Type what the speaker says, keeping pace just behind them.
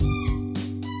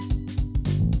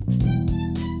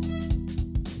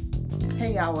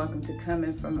Hey y'all, welcome to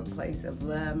Coming From a Place of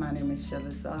Love. My name is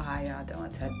Sheila. So how y'all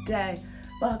doing today?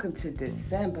 Welcome to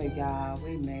December, y'all.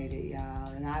 We made it, y'all.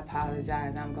 And I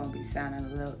apologize, I'm going to be sounding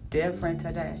a little different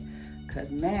today.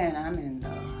 Because, man, I'm in the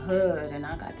hood and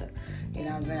I got to, you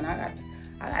know what I'm saying?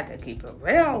 I got to keep it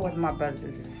real with my brothers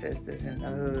and sisters in the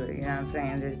hood, you know what I'm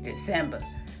saying? This December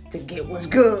to get what's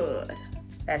good.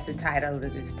 That's the title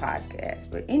of this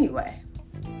podcast. But anyway,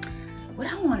 what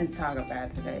I want to talk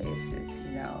about today is just,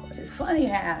 it's funny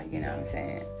how, you know what I'm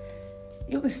saying,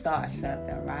 you can start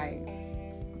something, right?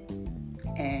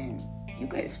 And you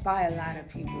can inspire a lot of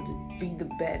people to be the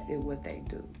best at what they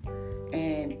do.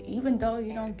 And even though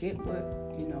you don't get what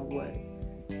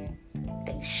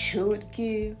they should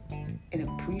give an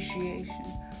appreciation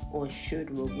or should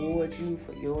reward you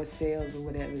for your sales or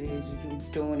whatever it is you're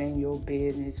doing in your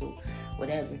business or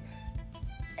whatever,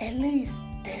 at least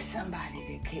there's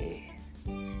somebody that cares.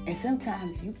 And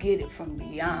sometimes you get it from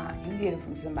beyond. You get it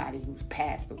from somebody who's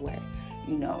passed away.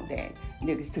 That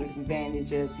niggas took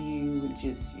advantage of you and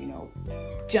just,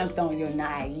 jumped on your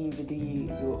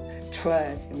naivety, your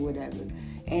trust and whatever.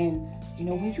 And,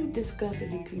 when you discover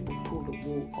that people pull the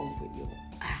wool over your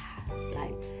eyes,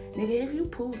 like, nigga, if you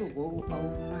pull the wool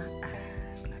over my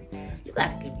eyes, like, you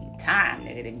gotta give me time,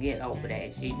 nigga, to get over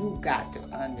that shit. You got to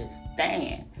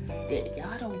understand that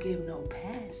y'all don't give no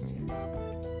pasture.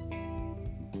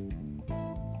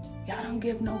 Y'all don't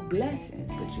give no blessings,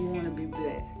 but you want to be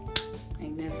blessed.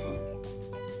 Ain't that funny?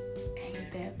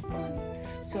 Ain't that funny?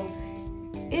 So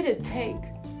it'll take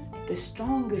the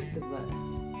strongest of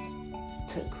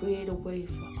us to create a way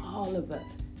for all of us,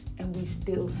 and we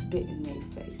still spit in their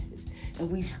faces,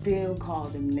 and we still call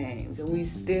them names, and we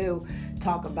still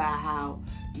talk about how,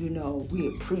 we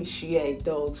appreciate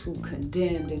those who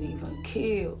condemned and even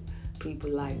killed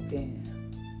people like them,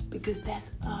 because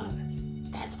that's us.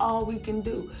 That's all we can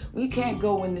do. We can't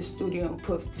go in the studio and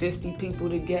put 50 people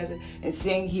together and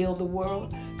sing Heal the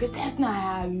World, because that's not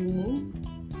how you move.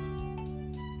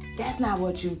 That's not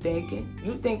what you thinking.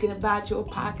 You thinking about your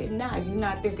pocket now. You're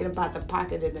not thinking about the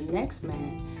pocket of the next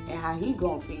man and how he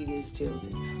gonna feed his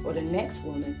children, or the next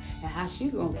woman and how she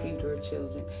gonna feed her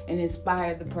children and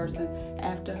inspire the person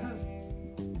after her.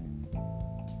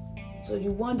 So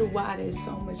you wonder why there's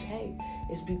so much hate.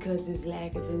 It's because there's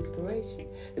lack of inspiration.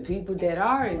 The people that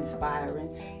are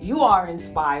inspiring, you are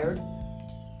inspired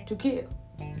to kill,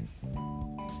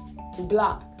 to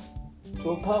block,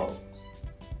 to oppose.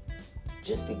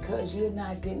 Just because you're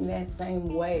not getting that same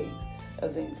wave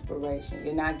of inspiration.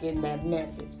 You're not getting that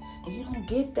message. And you don't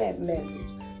get that message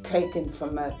taken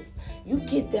from others. You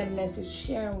get that message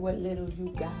sharing what little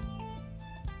you got.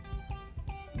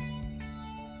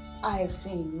 I have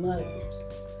seen mothers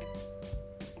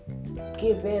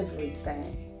give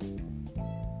everything,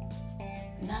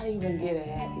 not even get a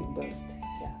happy birthday,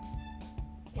 y'all.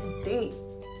 It's deep.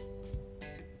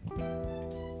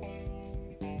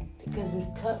 Because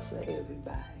it's tough for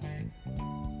everybody.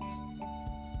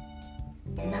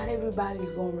 And not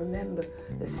everybody's going to remember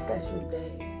the special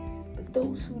days. But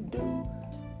those who do,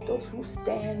 those who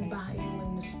stand by you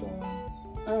in the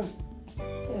storm,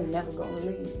 they're never going to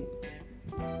leave you.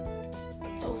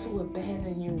 But those who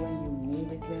abandoned you when you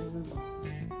needed them the most,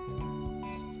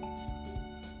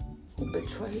 who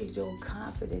betrayed your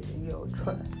confidence and your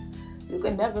trust, you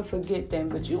can never forget them,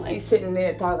 but you ain't sitting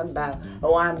there talking about,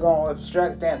 oh, I'm going to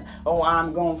obstruct them, oh,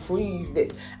 I'm going to freeze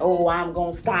this, oh, I'm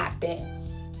going to stop them.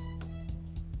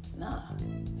 Nah,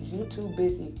 because you're too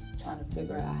busy trying to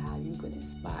figure out how you can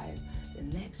inspire the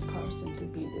next person to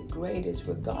be the greatest,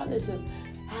 regardless of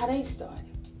how they started.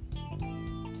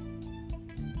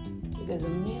 Because a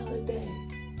meal a day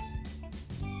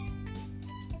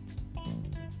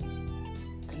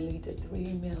can lead to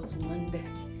 3 meals one day.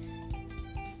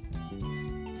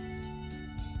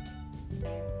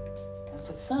 And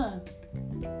for some,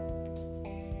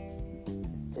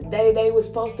 the day they were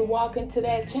supposed to walk into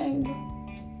that chamber,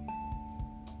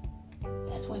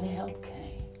 that's when the help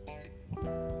came.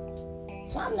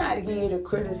 So I'm not here to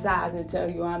criticize and tell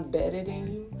you I'm better than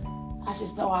you. I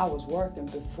just know I was working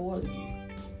before you.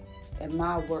 And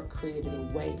my work created a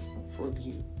way for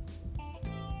you.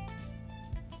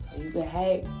 So you can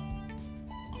hate,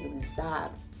 you can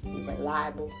stop, you can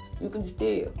libel, you can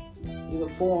steal, you can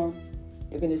form,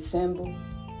 you can assemble.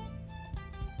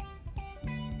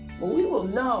 But we will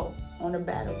know on the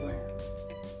battleground.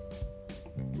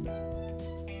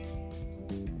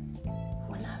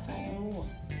 We're not fighting war.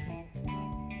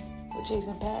 We're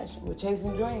chasing passion. We're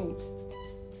chasing dreams.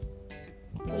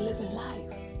 We're living life.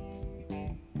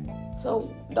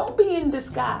 So don't be in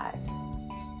disguise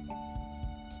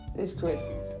this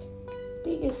Christmas.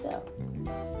 Be yourself.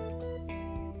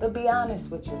 But be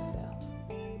honest with yourself.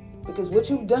 Because what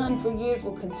you've done for years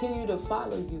will continue to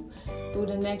follow you through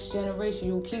the next generation.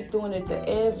 You'll keep doing it to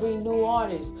every new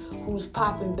artist who's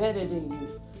popping better than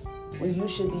you, when you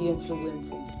should be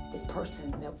influencing the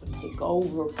person that will take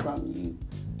over from you.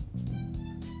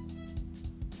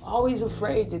 Always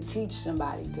afraid to teach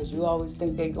somebody because you always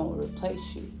think they're going to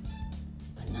replace you.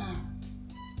 But nah.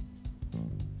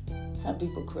 Some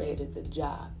people created the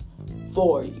job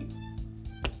for you.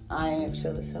 I am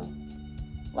Sheila Soul.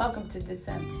 Welcome to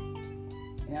December.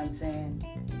 You know what I'm saying?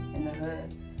 In the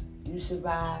hood, you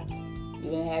survived. You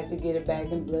didn't have to get it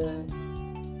back in blood.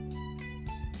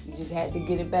 You just had to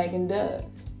get it back in dubs.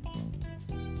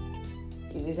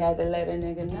 You just had to let a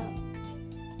nigga know.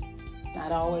 It's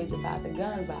not always about the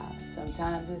gun violence.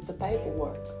 Sometimes it's the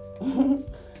paperwork.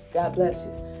 God bless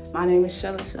you. My name is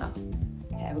Sheila Soul.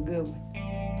 Have a good one.